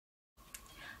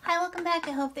Hi, welcome back.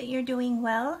 I hope that you're doing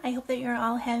well. I hope that you're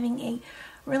all having a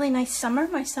really nice summer.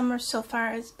 My summer so far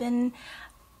has been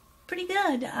pretty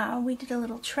good. We did a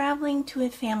little traveling to a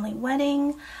family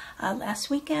wedding last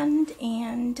weekend,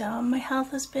 and my health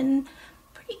has been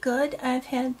pretty good. I've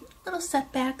had little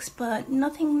setbacks, but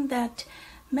nothing that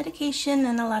medication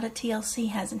and a lot of TLC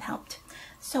hasn't helped.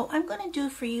 So I'm going to do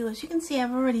for you, as you can see,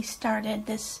 I've already started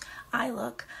this eye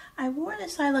look. I wore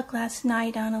this eye look last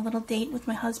night on a little date with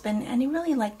my husband, and he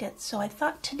really liked it. So I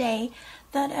thought today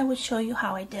that I would show you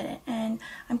how I did it, and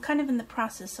I'm kind of in the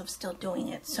process of still doing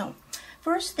it. So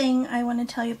first thing I want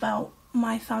to tell you about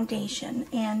my foundation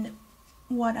and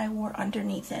what I wore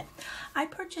underneath it. I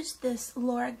purchased this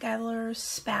Lauder Geller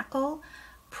Spackle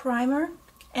primer,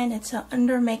 and it's an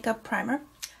under makeup primer,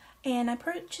 and I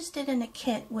purchased it in a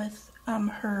kit with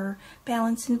her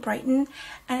Balance and Brighten,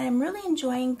 and I'm really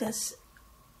enjoying this.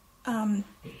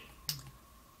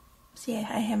 See,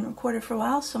 I haven't recorded for a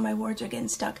while, so my words are getting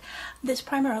stuck. This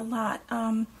primer a lot.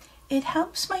 It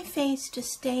helps my face to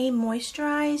stay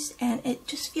moisturized, and it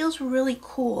just feels really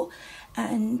cool.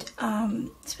 And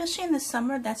especially in the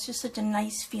summer, that's just such a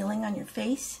nice feeling on your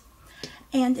face.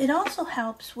 And it also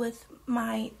helps with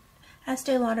my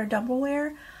Estee Lauder Double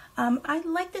Wear. I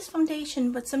like this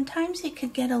foundation, but sometimes it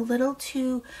could get a little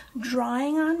too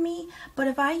drying on me. But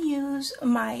if I use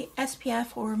my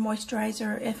SPF or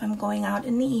moisturizer if I'm going out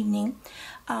in the evening,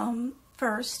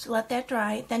 first let that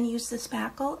dry, then use the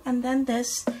spackle and then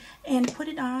this, and put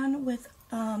it on with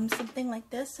something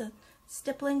like this, a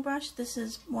stippling brush. This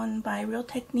is one by Real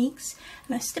Techniques,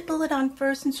 and I stipple it on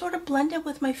first and sort of blend it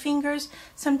with my fingers,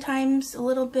 sometimes a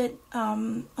little bit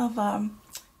of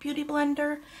beauty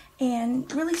blender,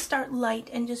 and really start light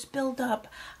and just build up.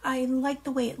 I like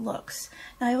the way it looks.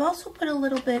 Now I've also put a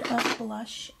little bit of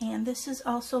blush, and this is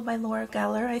also by Lauder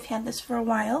Geller. I've had this for a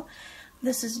while.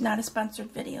 This is not a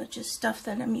sponsored video, just stuff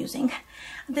that I'm using.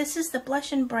 This is the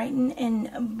Blush and Brighten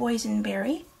in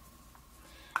Boysenberry,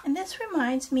 and this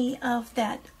reminds me of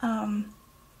that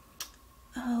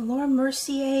Laura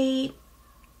Mercier.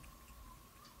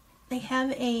 They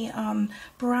have a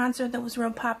bronzer that was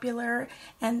real popular,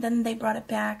 and then they brought it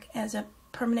back as a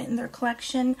permanent in their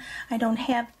collection. I don't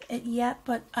have it yet,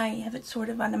 but I have it sort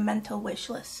of on a mental wish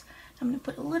list. I'm going to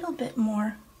put a little bit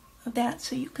more of that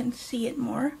so you can see it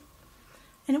more.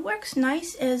 And it works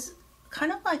nice as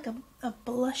kind of like a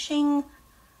blushing,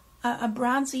 a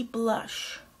bronzy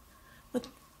blush.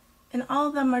 And all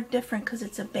of them are different because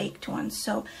it's a baked one.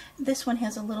 So this one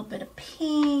has a little bit of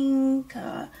pink,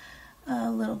 a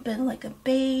little bit like a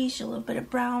beige, a little bit of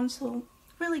brown, so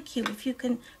really cute. If you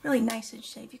can, really nice, I should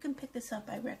say. If you can pick this up,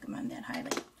 I recommend that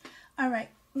highly. Alright,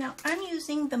 now I'm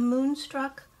using the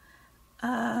Moonstruck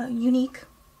Unique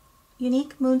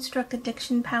Moonstruck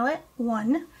Addiction Palette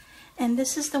 1, and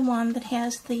this is the one that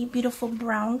has the beautiful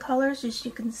brown colors. As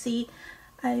you can see,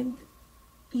 I've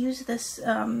used this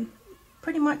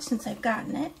pretty much since I've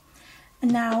gotten it.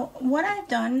 Now, what I've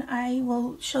done, I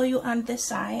will show you on this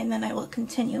side, and then I will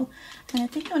continue. And I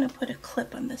think I'm going to put a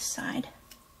clip on this side.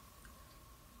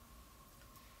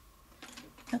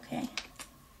 Okay.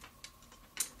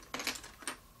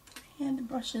 And the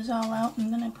brush is all out,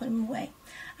 and then I put them away.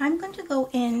 I'm going to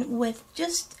go in with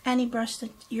just any brush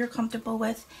that you're comfortable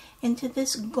with into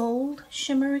this gold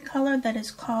shimmery color that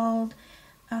is called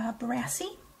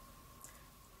Brassy.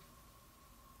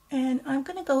 And I'm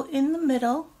going to go in the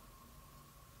middle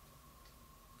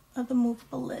of the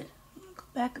movable lid. Go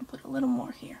back and put a little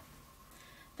more here.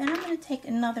 Then I'm going to take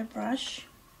another brush.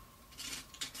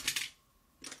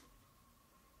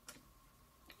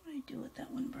 What do I do with that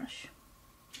one brush?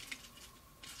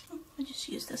 I'll just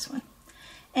use this one.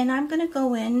 And I'm going to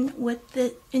go in with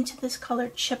into this color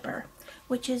Chipper,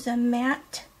 which is a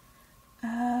matte,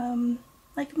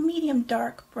 like medium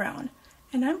dark brown.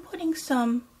 And I'm putting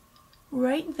some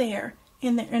right there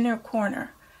in the inner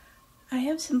corner. I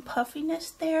have some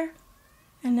puffiness there,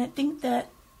 and I think that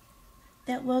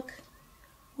look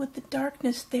with the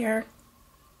darkness there,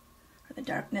 or the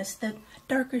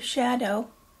darker shadow,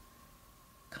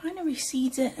 kind of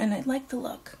recedes it, and I like the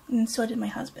look, and so did my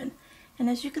husband. And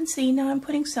as you can see, now I'm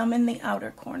putting some in the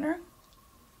outer corner.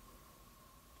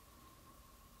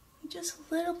 Just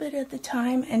a little bit at the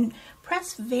time, and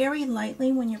press very lightly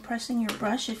when you're pressing your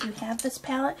brush if you have this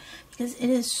palette, because it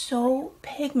is so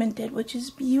pigmented, which is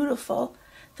beautiful.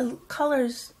 The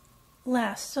colors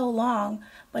last so long,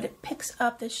 but it picks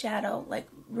up the shadow like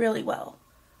really well.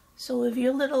 So if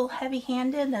you're a little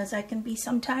heavy-handed, as I can be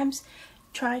sometimes,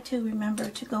 try to remember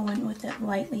to go in with it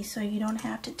lightly so you don't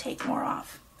have to take more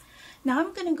off. Now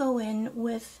I'm going to go in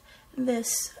with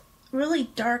this really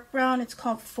dark brown. It's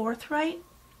called Forthright.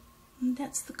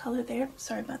 That's the color there.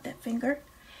 Sorry about that finger.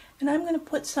 And I'm going to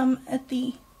put some at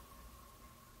the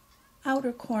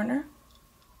outer corner,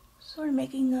 sort of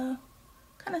making a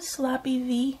kind of sloppy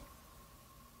V.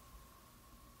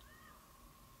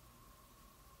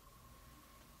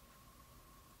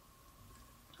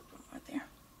 Right there.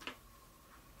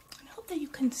 I hope that you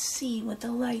can see with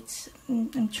the lights.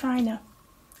 I'm trying to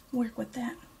work with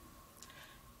that.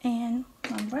 And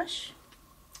one brush.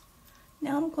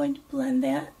 Now I'm going to blend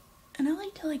that, and I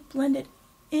like to blend it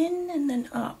in and then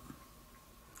up,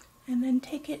 and then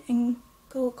take it and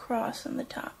go across on the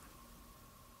top.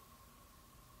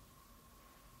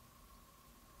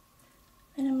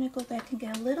 And I'm going to go back and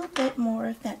get a little bit more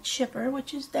of that chipper,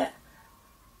 which is that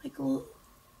like a little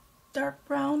dark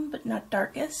brown, but not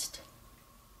darkest.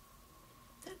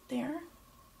 That there.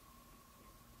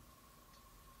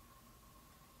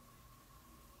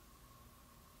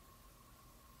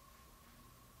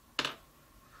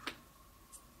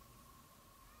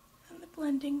 And the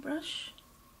blending brush.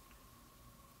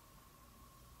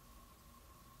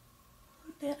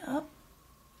 Blend that up.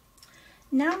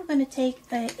 Now I'm going to take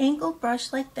an angled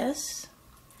brush like this,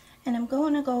 and I'm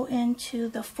going to go into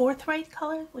the forthright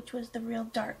color, which was the real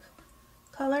dark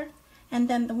color, and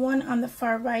then the one on the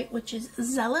far right, which is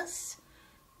Zealous,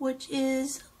 which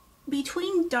is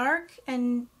between dark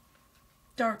and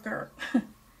darker.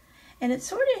 And it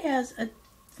sort of has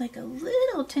like a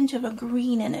little tinge of a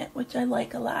green in it, which I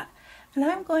like a lot. And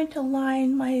I'm going to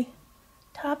line my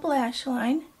top lash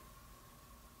line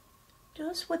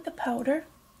just with the powder.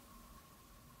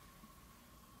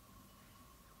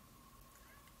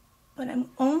 But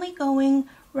I'm only going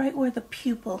right where the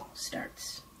pupil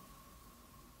starts.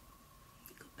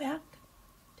 Go back,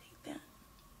 take that.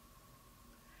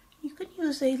 You could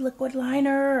use a liquid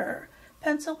liner or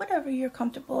pencil, whatever you're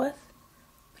comfortable with.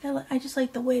 But I just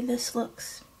like the way this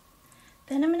looks.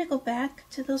 Then I'm going to go back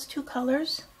to those two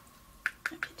colors. I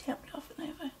have to tap it off, and I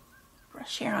have a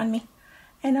brush here on me.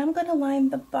 And I'm going to line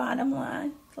the bottom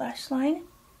line, lash line,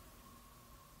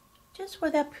 just where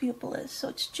that pupil is. So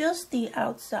it's just the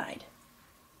outside.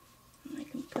 And I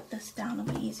can put this down a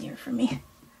bit easier for me.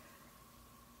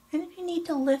 And if you need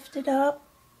to lift it up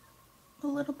a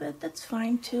little bit, that's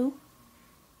fine too.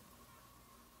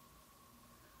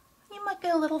 You might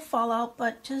get a little fallout,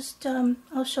 but just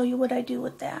I'll show you what I do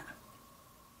with that.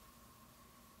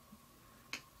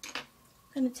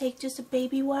 I'm going to take just a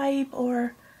baby wipe,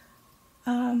 or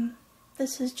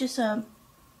this is just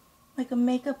like a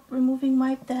makeup removing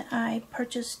wipe that I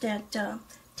purchased at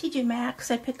TJ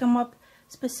Maxx. I pick them up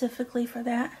specifically for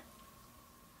that.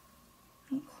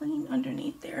 And clean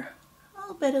underneath there. A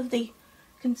little bit of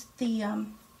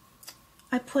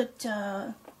I put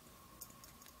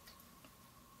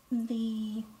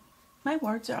my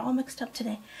words are all mixed up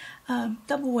today.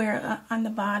 Double wear on the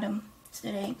bottom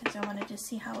today because I wanted to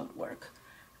see how it would work.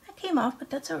 That came off, but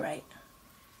that's alright.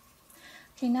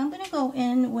 Okay, now I'm going to go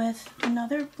in with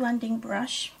another blending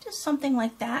brush, just something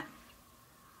like that.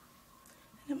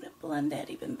 And I'm going to blend that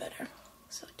even better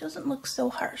so it doesn't look so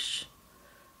harsh.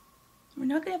 We're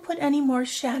not going to put any more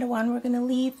shadow on. We're going to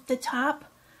leave the top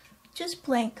just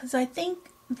blank because I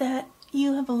think that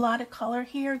you have a lot of color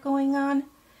here going on,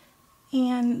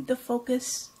 and the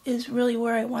focus is really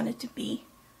where I want it to be.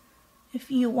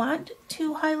 If you want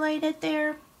to highlight it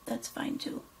there, that's fine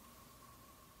too.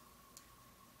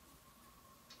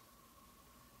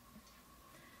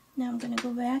 Now I'm going to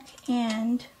go back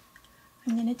and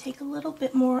I'm going to take a little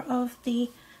bit more of the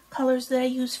colors that I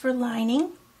use for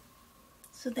lining.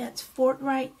 So that's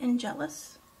Forthright and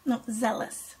Zealous.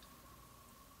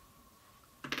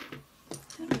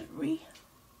 I'm going to re-line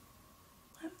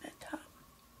that top.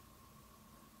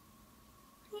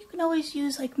 You can always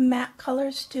use like matte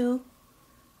colors too.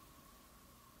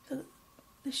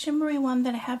 The shimmery one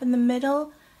that I have in the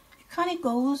middle, it kind of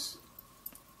goes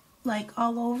like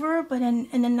all over, but in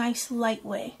a nice light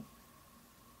way.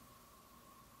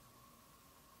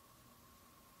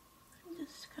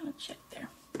 Just kind of check there.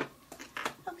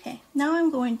 Okay, now I'm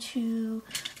going to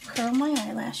curl my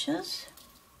eyelashes.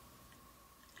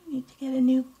 I need to get a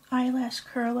new eyelash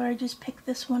curler. I just picked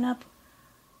this one up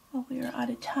while we were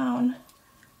out of town.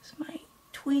 So my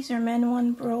Tweezerman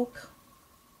one broke.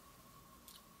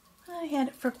 I had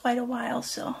it for quite a while,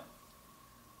 so I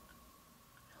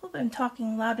hope I'm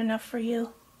talking loud enough for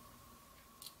you.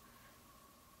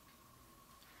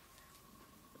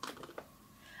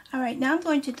 Alright, now I'm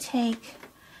going to take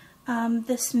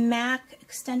this MAC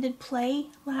Extended Play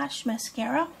Lash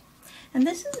Mascara. And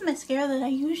this is a mascara that I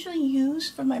usually use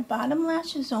for my bottom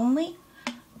lashes only,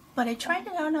 but I tried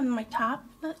it out on my top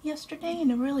yesterday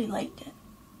and I really liked it.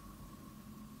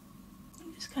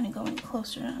 I'm just kind of going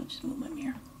closer and I'll just move my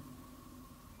mirror.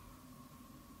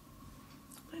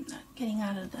 I'm not getting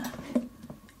out of the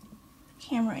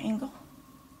camera angle.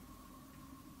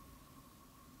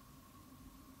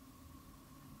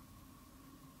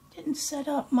 Didn't set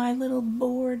up my little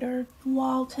board or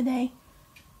wall today.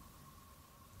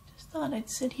 Just thought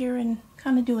I'd sit here and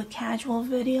kind of do a casual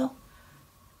video.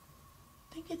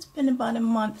 I think it's been about a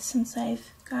month since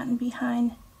I've gotten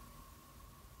behind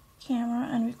camera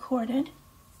and recorded.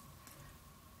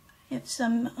 I have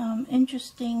some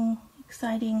interesting,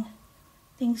 exciting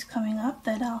things coming up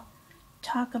that I'll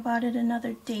talk about at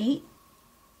another date.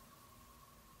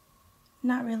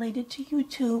 Not related to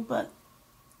YouTube, but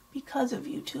because of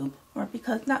YouTube, or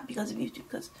not because of YouTube,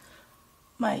 because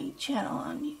my channel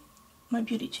on my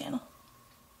beauty channel.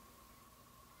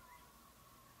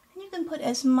 And you can put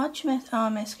as much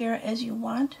mascara as you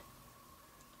want.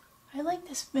 I like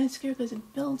this mascara because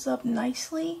it builds up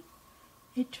nicely.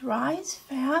 It dries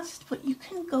fast, but you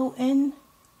can go in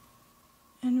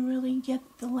and really get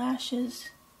the lashes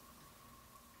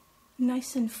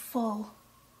nice and full.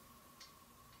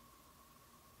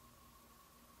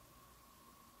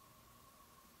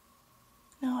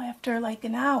 Now after like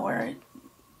an hour,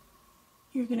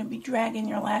 you're going to be dragging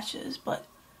your lashes, but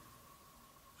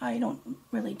I don't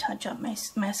really touch up my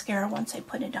mascara once I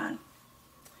put it on.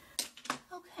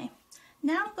 Okay,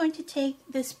 now I'm going to take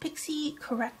this Pixi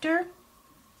corrector,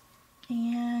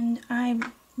 and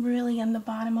I'm really on the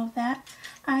bottom of that.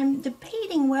 I'm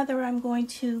debating whether I'm going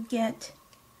to get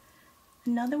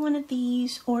another one of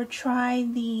these or try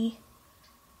the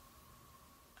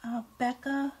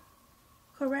Becca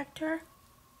corrector.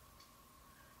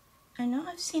 I know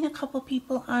I've seen a couple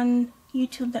people on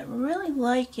YouTube that really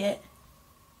like it,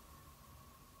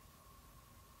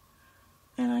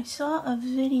 and I saw a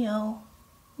video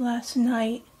last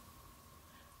night,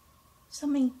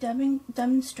 somebody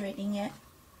demonstrating it.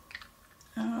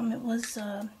 It was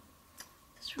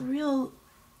this real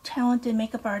talented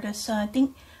makeup artist. I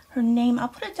think her name, I'll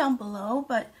put it down below,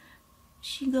 but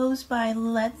she goes by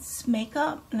Let's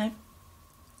Makeup, and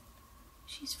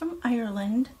she's from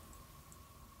Ireland.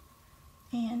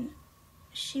 And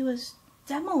she was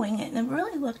demoing it, and it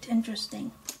really looked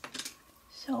interesting.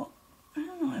 So I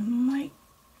don't know, I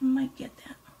might get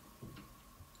that.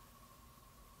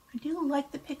 I do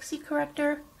like the Pixi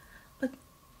corrector, but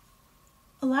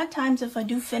a lot of times if I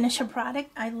do finish a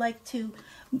product, I like to,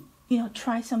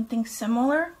 try something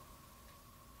similar.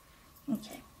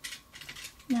 Okay.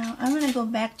 Now I'm gonna go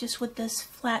back just with this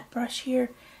flat brush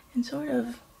here and sort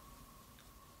of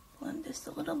blend this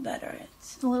a little better.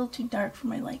 It's a little too dark for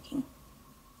my liking.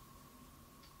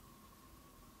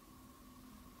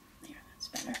 There, that's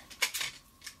better.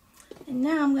 And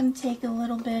now I'm going to take a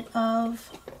little bit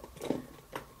of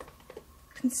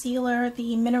concealer,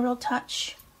 the Mineral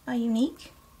Touch by Younique.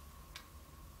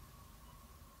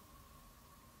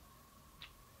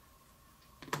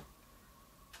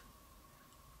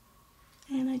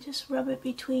 And I just rub it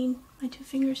between my two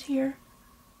fingers here,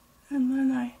 and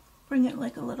then I bring it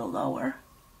like a little lower.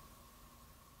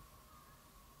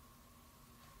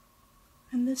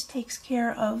 And this takes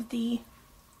care of the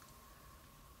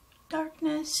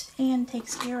darkness and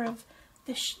takes care of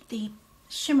the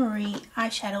shimmery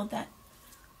eyeshadow that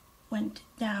went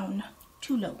down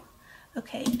too low.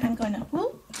 Okay, I'm going to,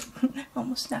 whoop,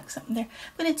 almost knocked something there.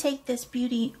 I'm going to take this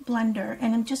beauty blender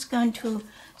and I'm just going to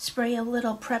spray a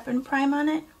little prep and prime on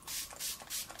it.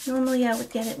 Normally I would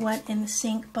get it wet in the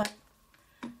sink, but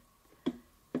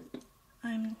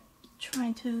I'm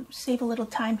trying to save a little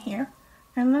time here.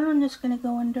 And then I'm just going to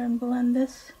go under and blend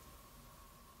this.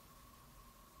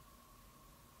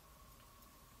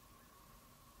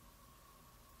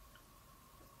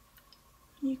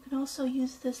 You can also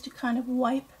use this to kind of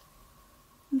wipe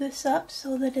this up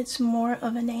so that it's more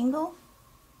of an angle.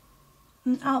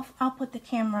 And I'll put the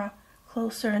camera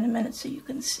closer in a minute so you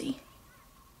can see.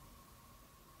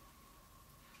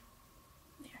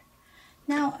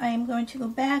 Now I am going to go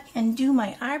back and do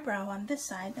my eyebrow on this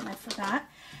side that I forgot.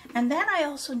 And that I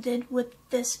also did with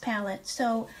this palette.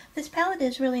 So this palette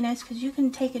is really nice because you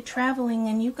can take it traveling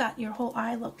and you've got your whole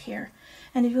eye look here.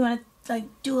 And if you want to like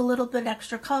do a little bit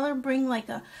extra color, bring like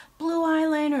a blue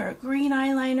eyeliner or a green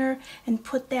eyeliner and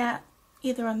put that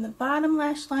either on the bottom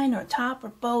lash line or top or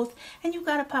both, and you've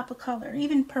got a pop of color,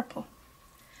 even purple.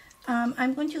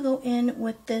 I'm going to go in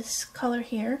with this color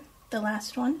here, the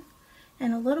last one,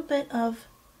 and a little bit of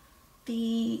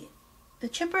the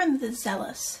chipper and the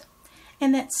Zealous.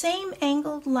 And that same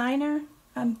angled liner,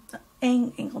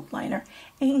 angled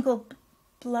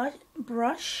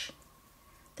brush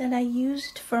that I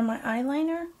used for my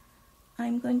eyeliner,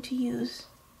 I'm going to use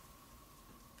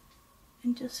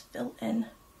and just fill in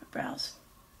my brows.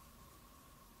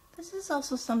 This is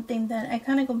also something that I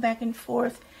kind of go back and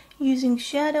forth using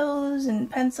shadows and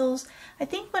pencils. I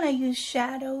think when I use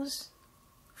shadows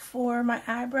for my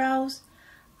eyebrows,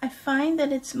 I find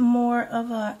that it's more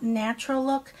of a natural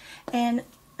look, and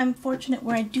I'm fortunate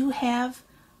where I do have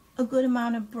a good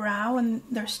amount of brow and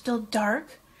they're still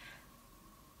dark.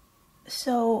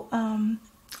 So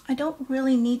I don't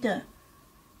really need to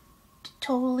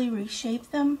totally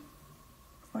reshape them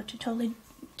or to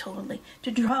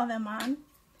to draw them on.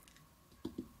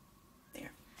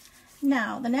 There.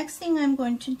 Now the next thing I'm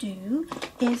going to do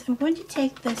is I'm going to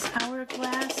take this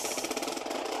Hourglass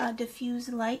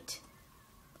Diffused light.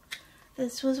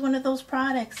 This was one of those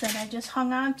products that I just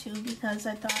hung on to because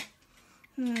I thought,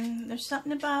 there's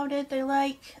something about it I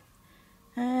like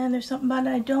and there's something about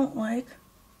it I don't like.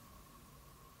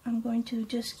 I'm going to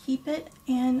just keep it,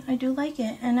 and I do like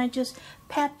it. And I just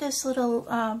pat this little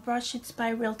brush. It's by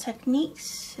Real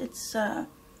Techniques. It's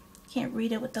can't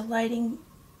read it with the lighting.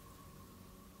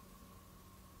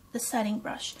 The setting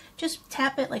brush. Just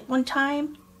tap it like one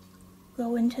time.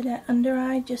 Go into that under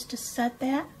eye just to set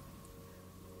that.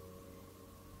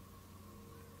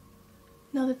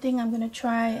 Another thing I'm going to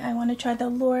try. I want to try the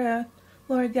Laura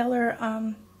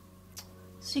Geller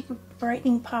Secret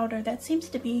Brightening Powder. That seems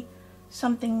to be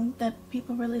something that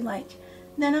people really like.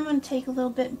 Then I'm going to take a little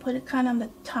bit and put it kind of on the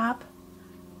top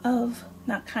of,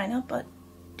 not kind of, but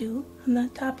do, on the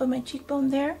top of my cheekbone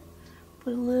there.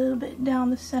 Put a little bit down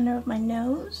the center of my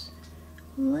nose.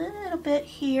 A little bit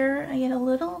here. I get a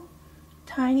little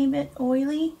tiny bit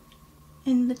oily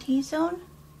in the T-zone.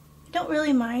 I don't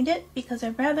really mind it because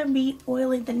I'd rather be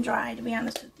oily than dry, to be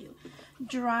honest with you.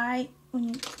 Dry,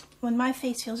 when my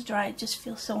face feels dry, it just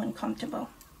feels so uncomfortable.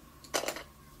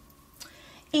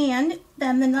 And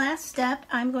then the last step,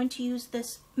 I'm going to use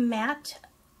this matte,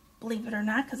 believe it or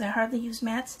not, because I hardly use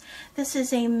mattes. This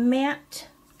is a matte,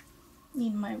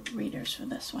 need my readers for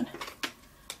this one.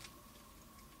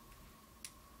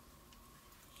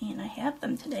 And I have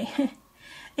them today.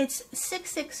 It's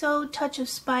 660 Touch of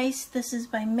Spice. This is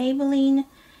by Maybelline,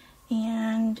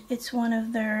 and it's one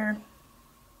of their,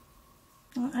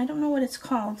 well, I don't know what it's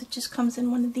called. It just comes in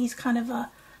one of these kind of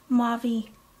a mauve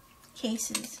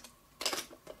cases.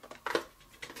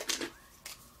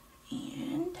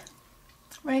 And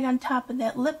right on top of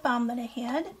that lip balm that I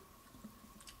had,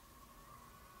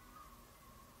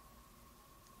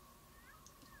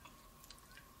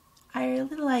 I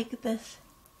really like this.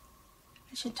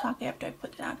 I should talk after I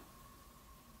put it on.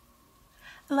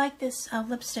 I like this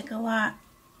lipstick a lot.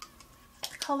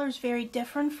 The color's very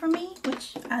different for me,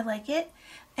 which I like it.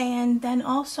 And then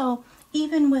also,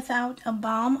 even without a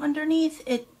balm underneath,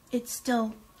 it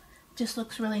still just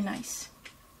looks really nice,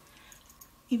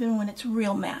 even when it's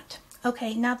real matte.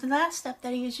 Okay, now the last step that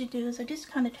I usually do is I just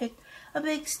kind of take a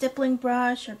big stippling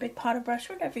brush or big powder brush,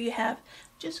 whatever you have,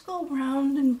 just go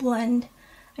around and blend.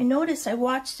 I noticed I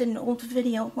watched an old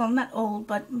video, well, not old,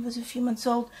 but it was a few months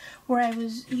old, where I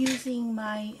was using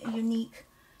my Younique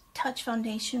Touch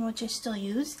foundation, which I still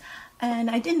use, and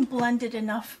I didn't blend it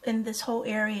enough in this whole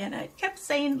area, and I kept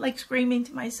saying, like screaming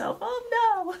to myself,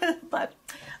 oh no, but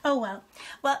oh well.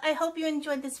 Well, I hope you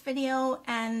enjoyed this video,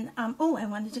 and oh, I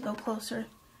wanted to go closer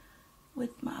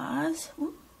with my eyes.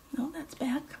 Ooh, no, that's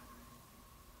back.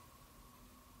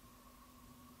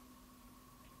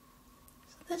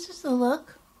 So this is the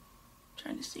look. I'm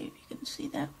trying to see if you can see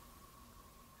that.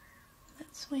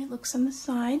 That's the way it looks on the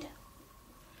side.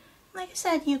 Like I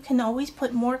said, you can always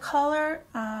put more color,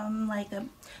 like a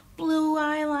blue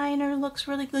eyeliner looks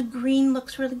really good, green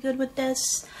looks really good with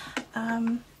this.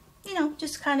 You know,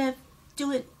 just kind of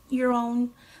do it your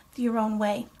own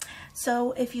way.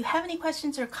 So if you have any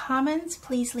questions or comments,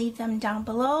 please leave them down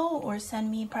below or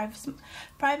send me a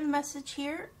private message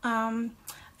here.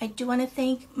 I do want to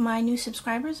thank my new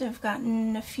subscribers. I've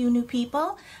gotten a few new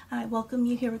people. I welcome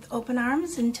you here with open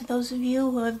arms, and to those of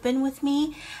you who have been with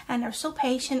me and are so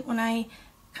patient when I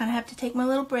kind of have to take my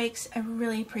little breaks, I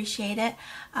really appreciate it.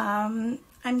 I'm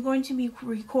going to be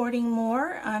recording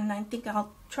more, and I think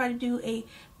I'll try to do a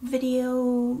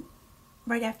video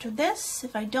right after this.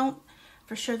 If I don't,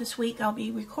 for sure this week I'll be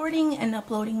recording and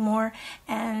uploading more.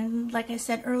 And like I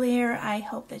said earlier, I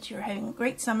hope that you're having a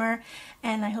great summer,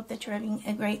 and I hope that you're having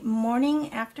a great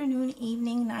morning, afternoon,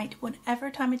 evening, night,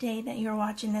 whatever time of day that you're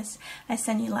watching this. I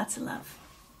send you lots of love.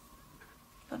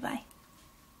 Bye-bye.